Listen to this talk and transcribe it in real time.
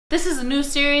This is a new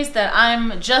series that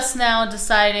I'm just now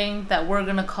deciding that we're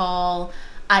gonna call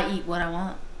I Eat What I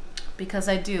Want. Because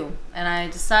I do. And I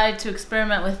decide to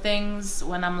experiment with things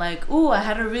when I'm like, ooh, I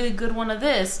had a really good one of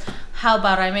this. How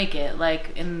about I make it?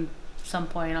 Like in some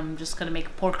point I'm just gonna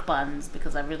make pork buns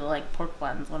because I really like pork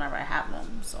buns whenever I have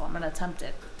them. So I'm gonna attempt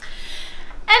it.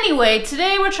 Anyway,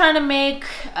 today we're trying to make,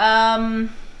 oh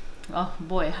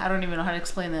boy, I don't even know how to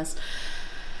explain this.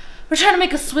 We're trying to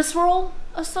make a Swiss roll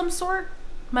of some sort.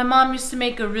 My mom used to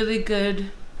make a really good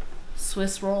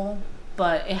Swiss roll,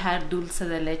 but it had dulce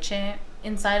de leche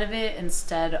inside of it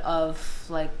instead of,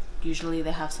 like, usually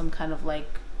they have some kind of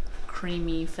like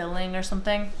creamy filling or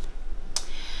something.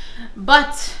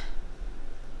 But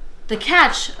the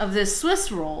catch of this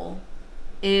Swiss roll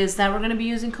is that we're going to be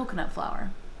using coconut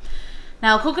flour.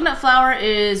 Now, coconut flour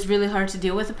is really hard to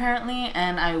deal with apparently,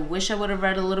 and I wish I would have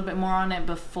read a little bit more on it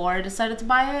before I decided to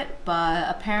buy it, but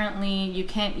apparently you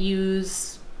can't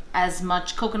use as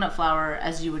much coconut flour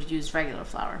as you would use regular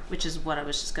flour, which is what I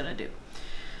was just gonna do.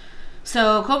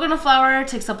 So coconut flour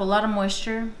takes up a lot of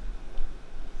moisture.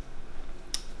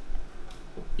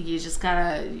 You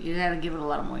gotta give it a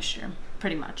lot of moisture,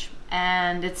 pretty much.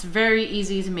 And it's very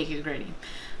easy to make it gritty.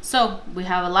 So we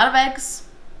have a lot of eggs.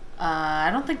 I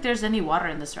don't think there's any water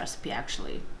in this recipe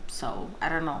actually, so I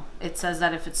don't know. It says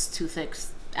that if it's too thick,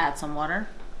 add some water.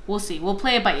 We'll see. We'll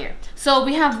play it by ear. So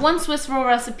we have one Swiss roll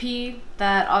recipe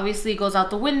that obviously goes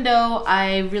out the window.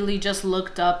 I really just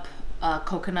looked up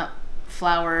coconut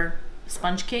flour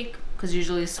sponge cake because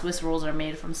usually Swiss rolls are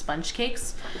made from sponge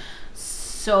cakes.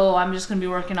 So I'm just gonna be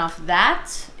working off that.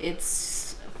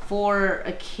 It's for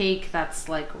a cake that's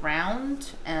like round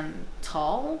and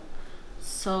tall.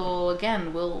 So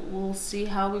again, we'll see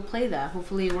how we play that.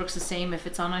 Hopefully it works the same if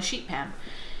it's on a sheet pan.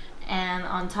 And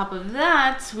on top of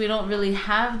that, we don't really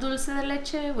have dulce de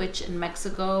leche, which in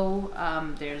Mexico,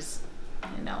 there's,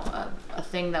 you know, a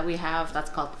thing that we have that's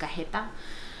called cajeta.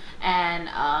 And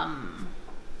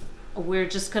we're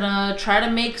just gonna try to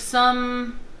make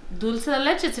some dulce de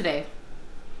leche today.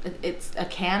 It's a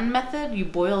can method. You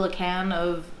boil a can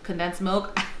of condensed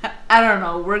milk. I don't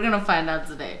know. We're gonna find out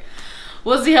today.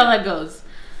 We'll see how that goes.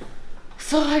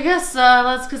 So I guess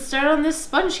let's get started on this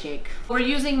sponge cake. We're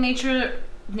using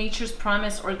Nature's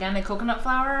Promise organic coconut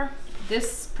flour.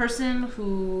 This person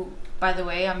who, by the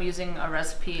way, I'm using a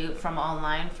recipe from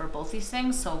online for both these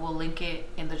things, so we'll link it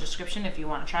in the description if you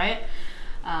want to try it.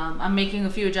 I'm making a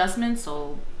few adjustments,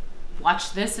 so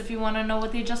watch this if you want to know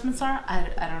what the adjustments are. I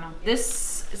don't know. This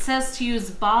says to use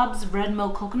Bob's Red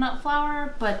Mill coconut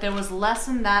flour, but there was less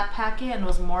in that packet and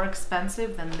was more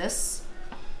expensive than this.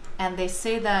 And they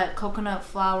say that coconut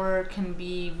flour can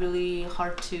be really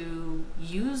hard to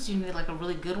use. You need like a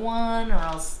really good one, or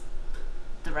else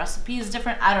the recipe is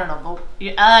different. I don't know.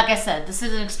 But like I said, this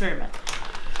is an experiment.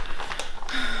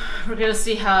 We're gonna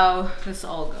see how this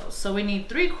all goes. So we need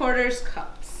 3/4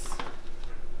 cups.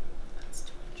 That's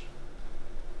too much.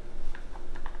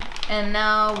 And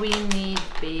now we need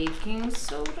baking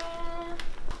soda.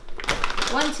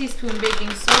 1 teaspoon baking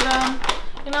soda.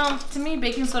 You know, to me,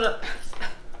 baking soda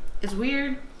is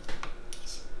weird,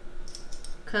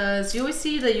 because you always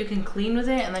see that you can clean with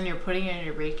it and then you're putting it in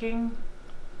your baking.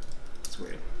 It's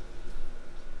weird.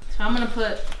 So I'm gonna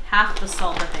put half the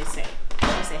salt that they say.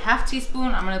 They say half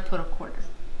teaspoon, I'm gonna put 1/4.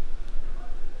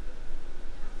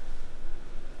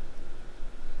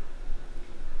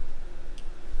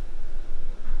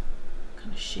 What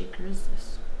kind of shaker is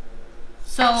this?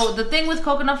 So the thing with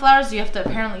coconut flour is you have to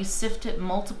apparently sift it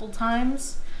multiple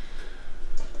times.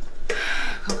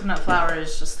 Coconut flour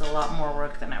is just a lot more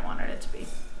work than I wanted it to be.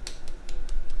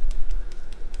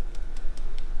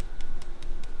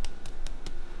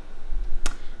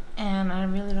 And I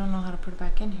really don't know how to put it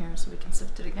back in here so we can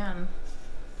sift it again.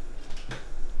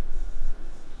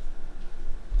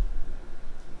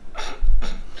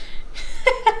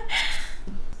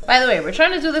 By the way, we're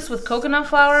trying to do this with coconut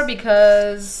flour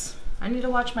because I need to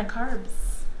watch my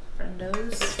carbs,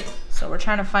 friendos. So we're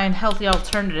trying to find healthy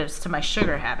alternatives to my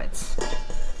sugar habits,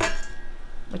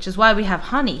 which is why we have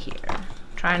honey here. I'm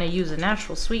trying to use a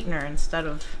natural sweetener instead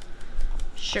of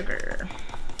sugar.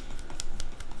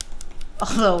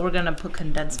 Although we're gonna put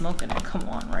condensed milk in it, come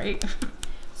on, right?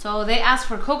 So they asked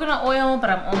for coconut oil, but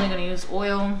I'm only gonna use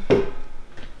oil.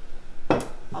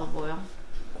 Olive oil,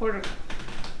 1/4.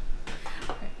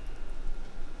 Okay.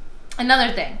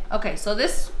 Another thing, okay, so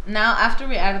this, now after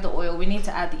we added the oil, we need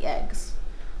to add the eggs.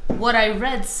 What I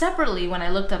read separately when I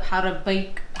looked up how to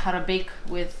bake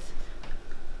with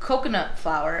coconut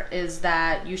flour is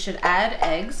that you should add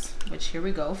eggs, which here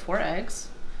we go, 4 eggs.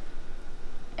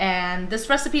 And this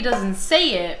recipe doesn't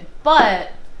say it,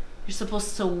 but you're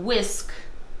supposed to whisk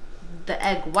the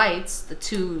egg whites, the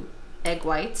 2 egg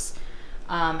whites,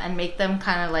 and make them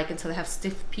kind of like until they have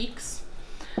stiff peaks,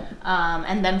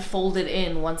 and then fold it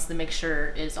in once the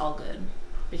mixture is all good,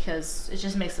 because it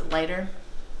just makes it lighter.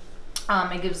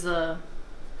 It gives the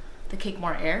cake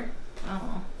more air.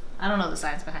 I don't know the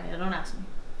science behind it. Don't ask me.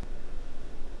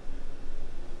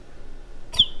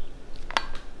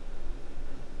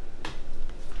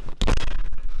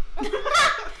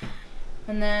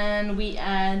 And then we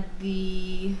add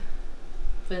the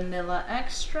vanilla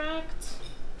extract.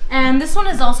 And this one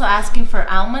is also asking for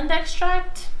almond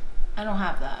extract. I don't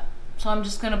have that. So I'm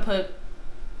just gonna put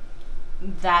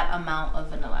that amount of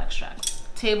vanilla extract.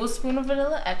 Tablespoon of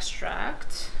vanilla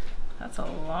extract. That's a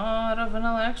lot of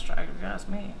vanilla extract if you ask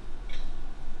me.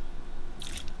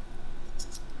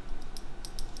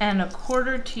 And a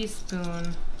 1/4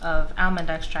 teaspoon of almond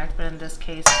extract, but in this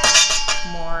case,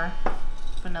 more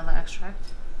vanilla extract.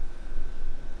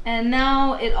 And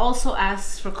now it also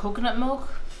asks for coconut milk,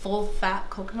 full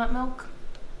fat coconut milk.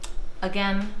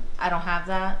 Again, I don't have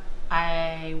that.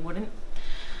 I wouldn't.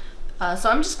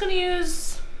 So I'm just gonna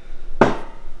use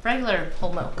regular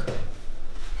whole milk.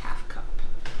 Half cup.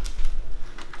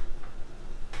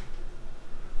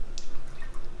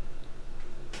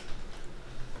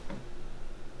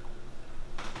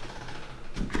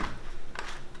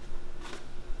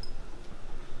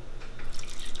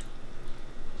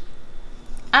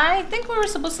 I think we were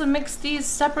supposed to mix these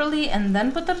separately and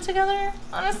then put them together,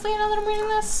 honestly, now that I'm reading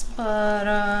this, but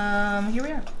here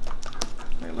we are.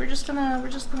 We're just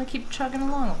gonna keep chugging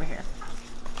along over here.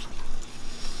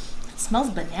 It smells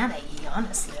banana-y,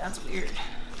 honestly. That's weird.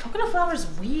 Coconut flour is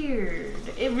weird.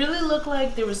 It really looked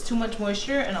like there was too much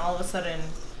moisture, and all of a sudden,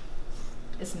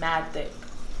 it's mad thick.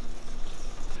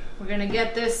 We're gonna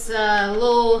get this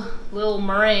little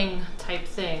meringue type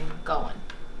thing going.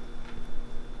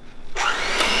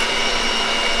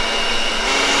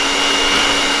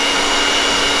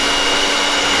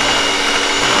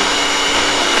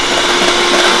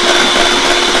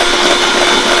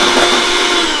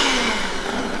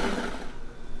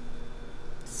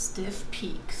 Stiff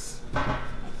peaks, I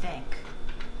think.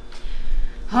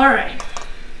 All right.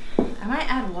 I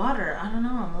might add water. I don't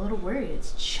know. I'm a little worried.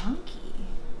 It's chunky.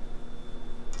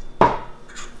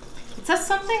 It says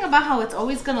something about how it's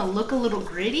always gonna look a little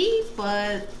gritty,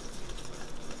 but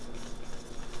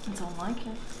I don't like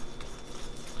it.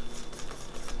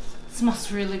 It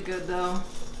smells really good though.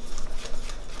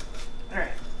 All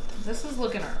right, this is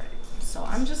looking all right. So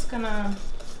I'm just gonna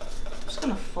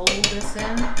fold this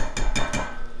in.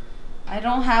 I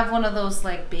don't have one of those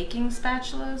like baking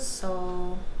spatulas,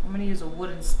 so I'm gonna use a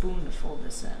wooden spoon to fold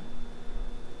this in.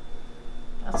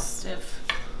 That's stiff.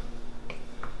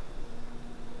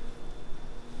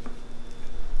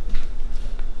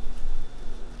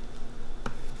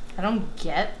 I don't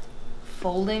get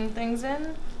folding things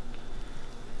in,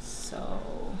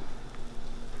 so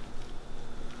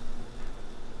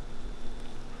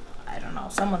I don't know.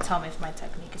 Someone tell me if my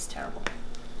technique is terrible.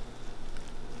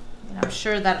 And I'm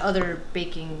sure that other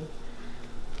baking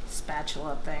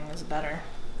spatula thing is better.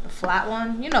 The flat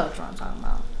one, you know which one I'm talking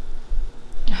about.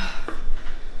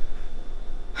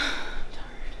 I'm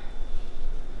tired.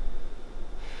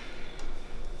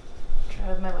 Try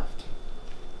with my left.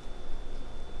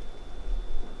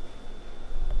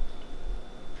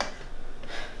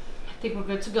 I think we're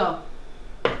good to go.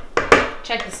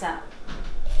 Check this out.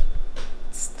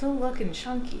 It's still looking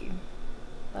chunky,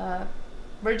 but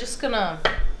we're just gonna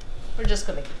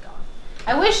keep going.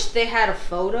 I wish they had a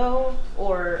photo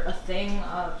or a thing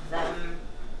of them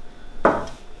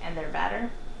and their batter.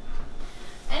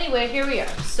 Anyway, here we are.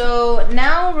 So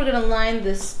now we're gonna line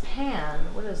this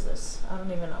pan. What is this? I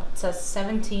don't even know. It says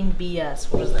 17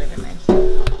 BS. What does that even mean?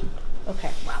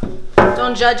 Okay, wow.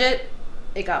 Don't judge it.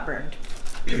 It got burned.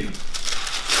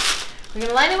 We're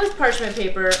gonna line it with parchment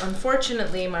paper.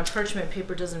 Unfortunately, my parchment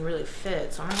paper doesn't really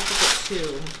fit, so I'm gonna have to get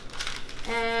 2.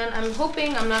 And I'm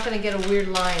hoping I'm not gonna get a weird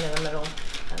line in the middle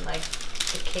and like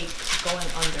the cake going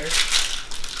under. It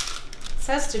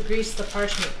says to grease the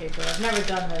parchment paper. I've never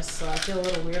done this, so I feel a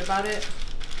little weird about it.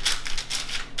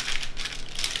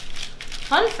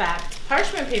 Fun fact,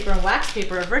 parchment paper and wax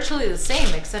paper are virtually the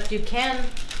same, except you can't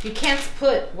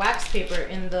put wax paper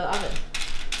in the oven.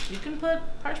 You can put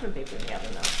parchment paper in the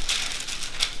oven though.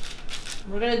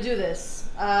 We're gonna do this.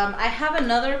 I have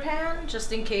another pan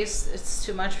just in case it's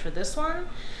too much for this one.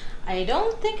 I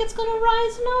don't think it's gonna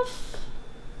rise enough,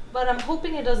 but I'm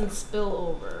hoping it doesn't spill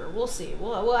over. We'll see.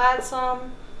 We'll add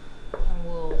some, and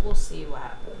we'll see what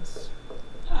happens.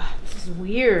 This is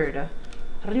weird.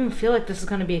 I don't even feel like this is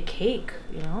gonna be a cake.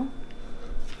 You know?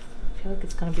 I feel like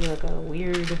it's gonna be like a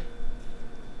weird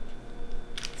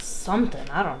something.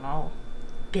 I don't know.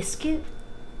 Biscuit?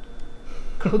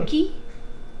 Cookie?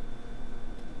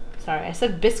 Sorry, I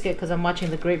said biscuit because I'm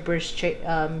watching the Great British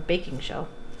Baking Show.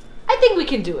 I think we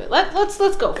can do it. Let's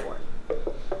go for it.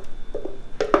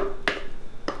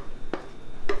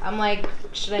 I'm like,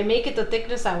 should I make it the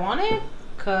thickness I want it?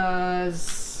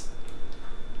 Cause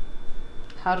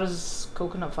how does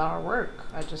coconut flour work?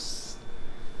 I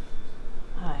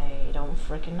don't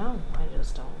freaking know. I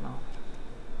just don't know.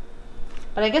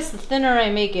 But I guess the thinner I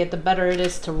make it, the better it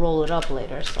is to roll it up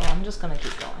later. So I'm just gonna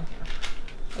keep going here.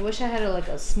 I wish I had like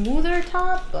a smoother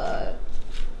top, but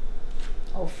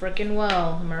oh freaking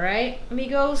well. Am I right,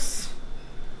 amigos?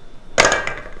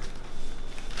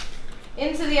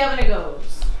 Into the oven it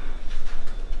goes.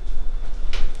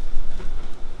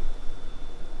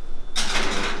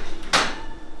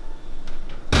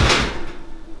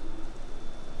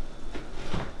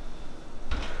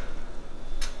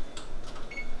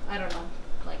 I don't know,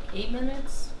 like 8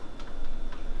 minutes?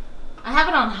 I have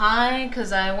it on high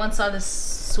because I once saw this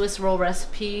Swiss roll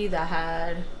recipe that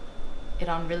had it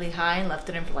on really high and left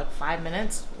it in for like 5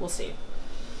 minutes. We'll see.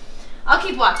 I'll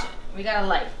keep watching. We got a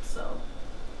light, so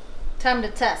time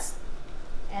to test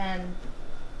and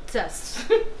test.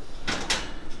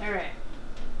 All right.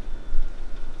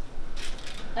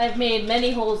 I've made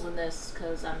many holes in this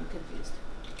because I'm confused.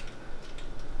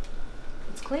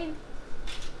 It's clean.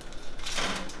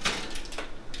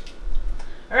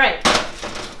 All right.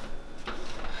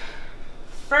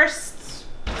 First,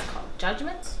 what's it called?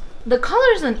 Judgments? The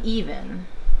color's uneven.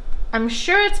 I'm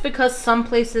sure it's because some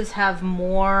places have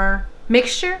more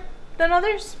mixture than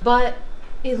others, but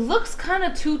it looks kind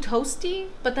of too toasty.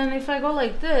 But then if I go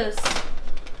like this,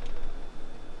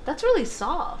 that's really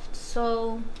soft.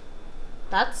 So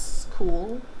that's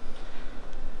cool.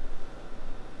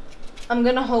 I'm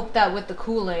gonna hope that with the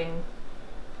cooling,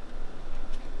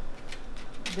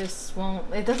 this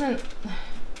won't, it doesn't,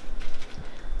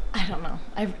 I don't know.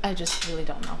 I just really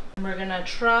don't know. We're gonna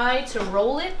try to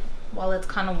roll it while it's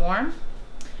kind of warm.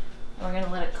 We're gonna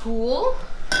let it cool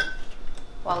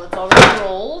while it's already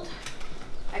rolled.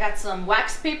 I got some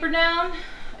wax paper down.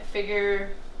 I figure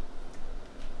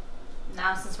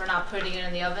now since we're not putting it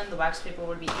in the oven, the wax paper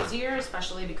would be easier,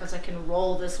 especially because I can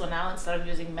roll this one out instead of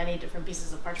using many different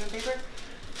pieces of parchment paper.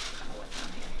 Kind of wet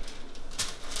down here.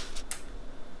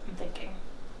 I'm thinking,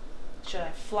 should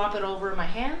I flop it over my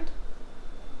hand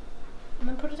and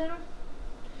then put it down?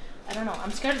 I don't know.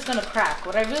 I'm scared it's gonna crack.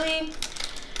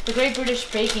 The Great British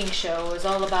Baking Show is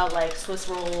all about like Swiss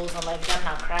rolls and like them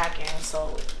not cracking.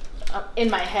 So in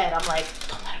my head, I'm like,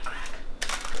 don't let it crack.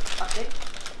 Fuck it.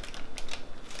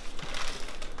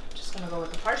 Just gonna go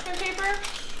with the parchment paper.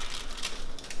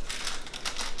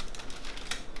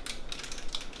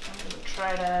 I'm gonna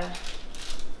try to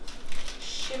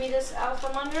shimmy this out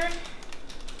from under.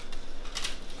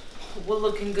 We're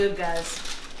looking good, guys.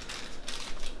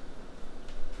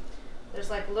 There's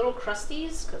like little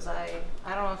crusties because I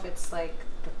don't know if it's like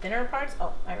the thinner parts.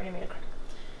 Oh, I already made a crack.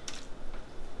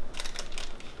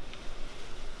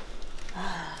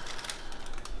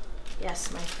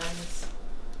 Yes, my friends,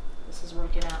 this is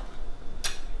working out.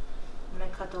 I'm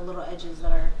gonna cut the little edges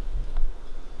that are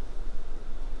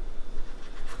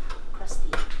crusty.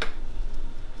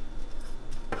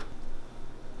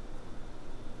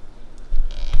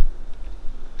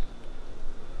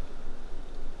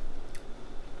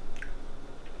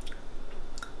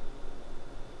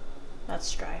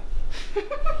 That's dry.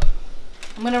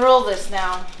 I'm gonna roll this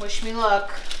now. Wish me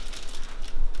luck.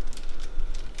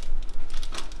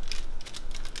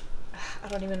 I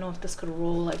don't even know if this could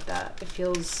roll like that. It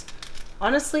feels,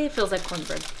 honestly, it feels like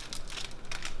cornbread.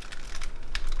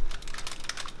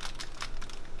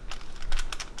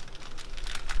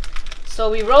 So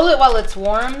we roll it while it's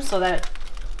warm so that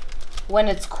when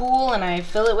it's cool and I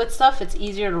fill it with stuff, it's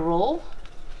easier to roll.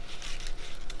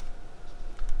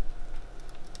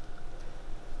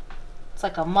 It's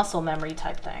like a muscle memory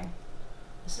type thing.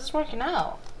 This is working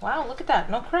out. Wow, look at that.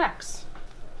 No cracks.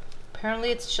 Apparently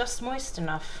it's just moist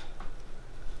enough.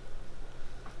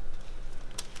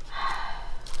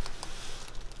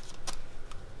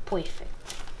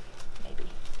 Perfect. Maybe.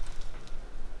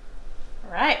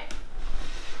 All right.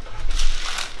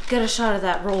 Get a shot of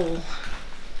that roll.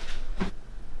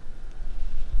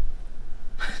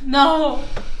 No.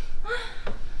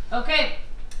 Okay.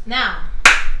 Now,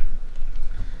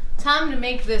 time to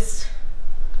make this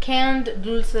canned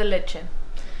dulce leche.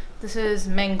 This is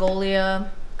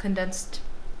Mongolia condensed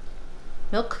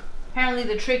milk. Apparently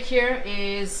the trick here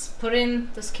is putting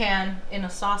this can in a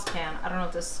saucepan. I don't know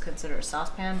if this is considered a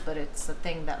saucepan, but it's the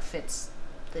thing that fits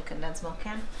the condensed milk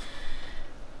can.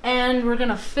 And we're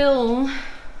gonna fill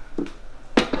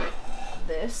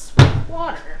this with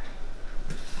water.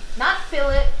 Not fill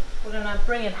it. We're gonna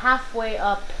bring it halfway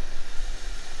up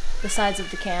the sides of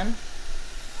the can.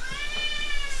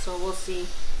 So we'll see.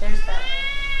 There's that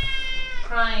one,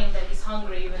 crying that he's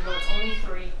hungry even though it's only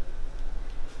 3.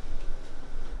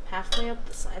 Halfway up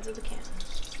the sides of the can.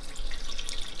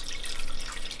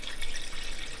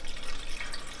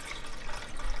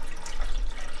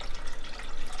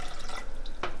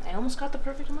 I almost got the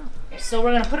perfect amount. So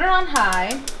we're gonna put it on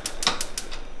high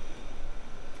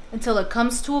until it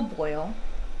comes to a boil.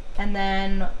 And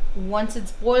then once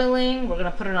it's boiling, we're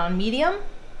gonna put it on medium.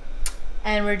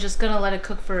 And we're just gonna let it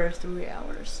cook for 3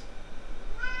 hours.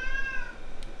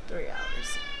 3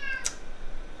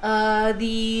 hours.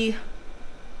 The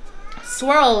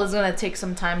swirl is gonna take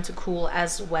some time to cool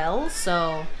as well.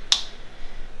 So,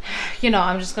 you know,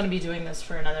 I'm just gonna be doing this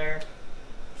for another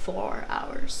 4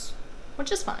 hours.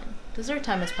 Which is fine. Dessert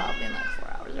time is probably in like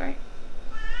 4 hours, right?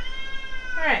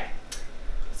 Alright.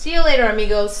 See you later,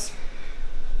 amigos.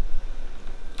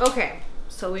 Okay,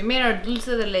 so we made our dulce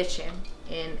de leche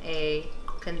in a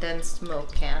condensed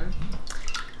milk can.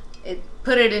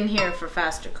 Put it in here for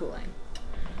faster cooling.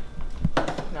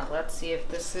 Now let's see if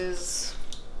this is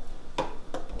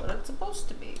what it's supposed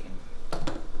to be.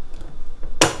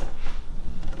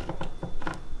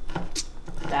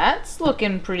 That's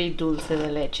looking pretty dulce de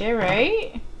leche,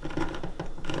 right?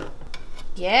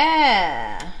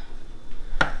 Yeah.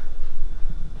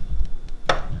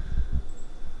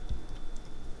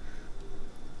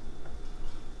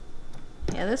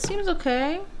 Yeah, this seems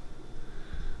okay.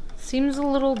 Seems a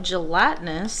little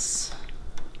gelatinous.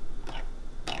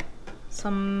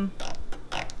 I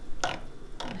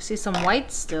see some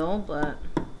white still, but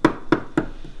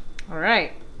all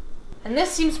right. And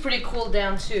this seems pretty cooled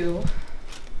down too.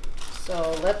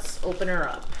 So let's open her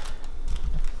up.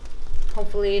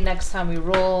 Hopefully next time we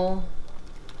roll,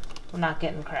 we're not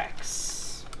getting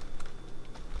cracks.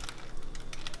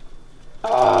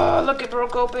 Oh, look, it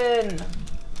broke open.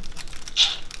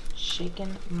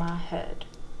 Shaking my head.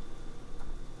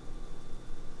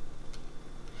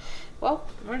 Well,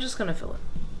 we're just gonna fill it.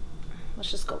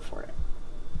 Let's just go for it.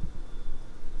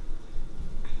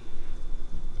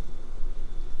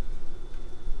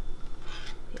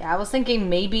 Yeah, I was thinking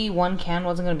maybe 1 can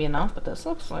wasn't gonna be enough, but this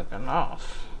looks like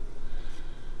enough.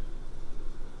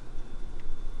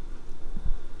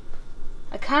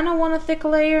 I kind of want a thick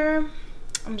layer.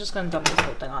 I'm just gonna dump this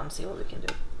whole thing on and see what we can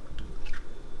do.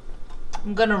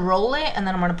 I'm gonna roll it and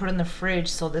then I'm gonna put it in the fridge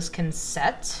so this can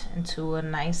set into a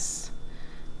nice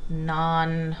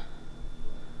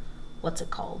what's it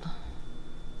called?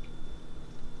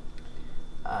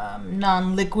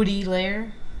 Non-liquidy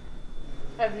layer.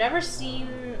 I've never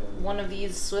seen one of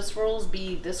these Swiss rolls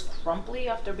be this crumbly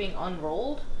after being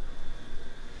unrolled.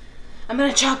 I'm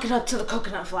gonna chalk it up to the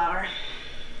coconut flour.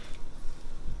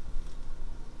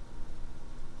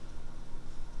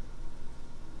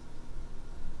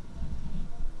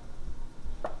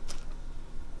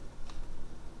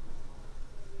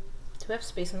 Do we have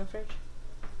space in the fridge?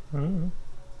 Mm-hmm.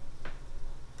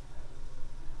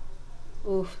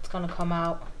 Oof, it's gonna come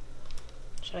out.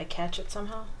 Should I catch it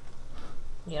somehow?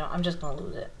 You know, I'm just gonna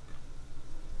lose it.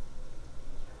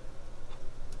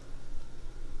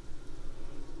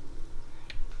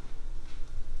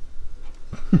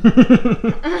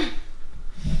 It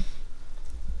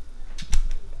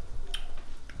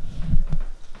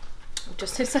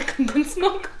just tastes like condensed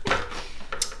milk.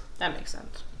 That makes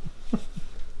sense.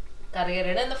 Gotta get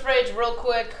it in the fridge real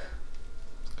quick.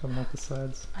 It's coming out the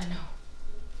sides. I know.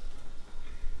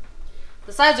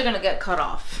 The sides are gonna get cut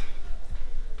off.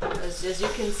 As you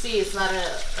can see, it's not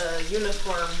a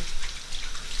uniform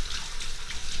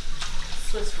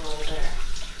Swiss roll there.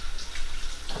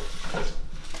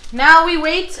 Now we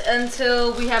wait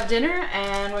until we have dinner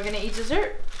and we're gonna eat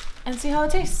dessert and see how it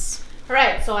tastes.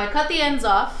 Alright, so I cut the ends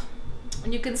off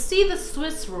and you can see the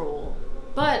Swiss roll,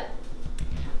 but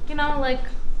you know, like,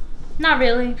 not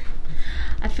really.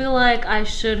 I feel like I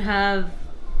should have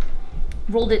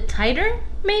rolled it tighter,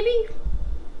 maybe?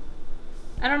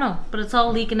 I don't know, but it's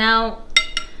all leaking out.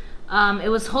 It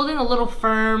was holding a little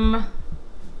firm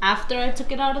after I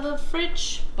took it out of the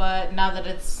fridge, but now that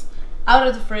it's out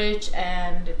of the fridge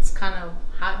and it's kind of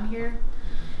hot in here,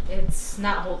 it's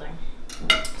not holding.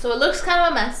 So it looks kind of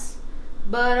a mess,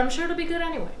 but I'm sure it'll be good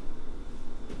anyway.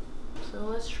 So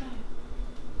let's try it.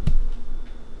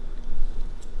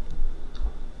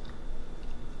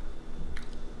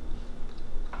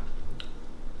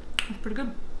 It's pretty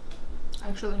good,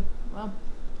 actually. Wow.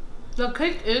 The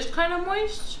cake is kind of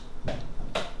moist, but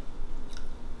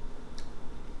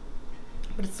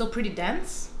it's still pretty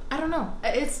dense. I don't know.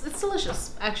 It's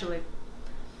delicious, actually.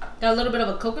 Got a little bit of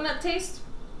a coconut taste.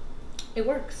 It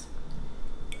works.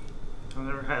 I've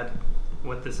never had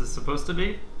what this is supposed to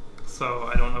be, so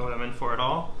I don't know what I'm in for at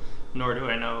all, nor do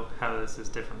I know how this is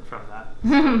different from that.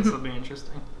 So this will be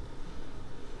interesting.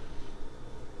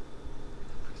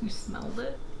 You smelled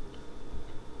it?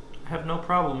 I have no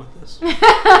problem with this.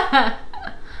 I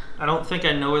don't think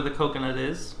I know where the coconut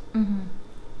is. Mm-hmm.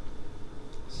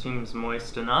 Seems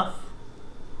moist enough.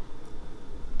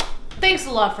 Thanks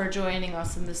a lot for joining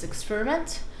us in this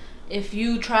experiment. If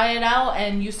you try it out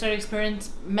and you start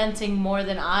experimenting more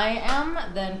than I am,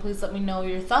 then please let me know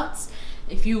your thoughts.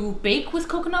 If you bake with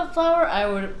coconut flour, I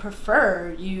would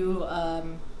prefer you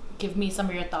give me some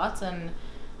of your thoughts and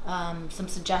some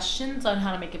suggestions on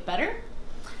how to make it better.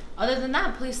 Other than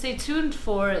that, please stay tuned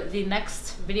for the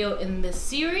next video in this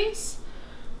series,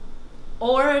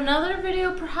 or another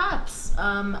video perhaps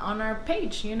on our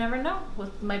page. You never know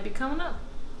what might be coming up.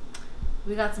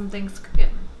 We got some things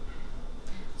cooking.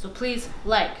 So please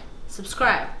like,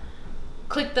 subscribe,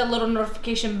 click the little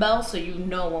notification bell so you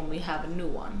know when we have a new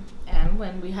one and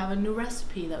when we have a new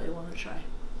recipe that we want to try.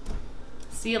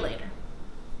 See you later.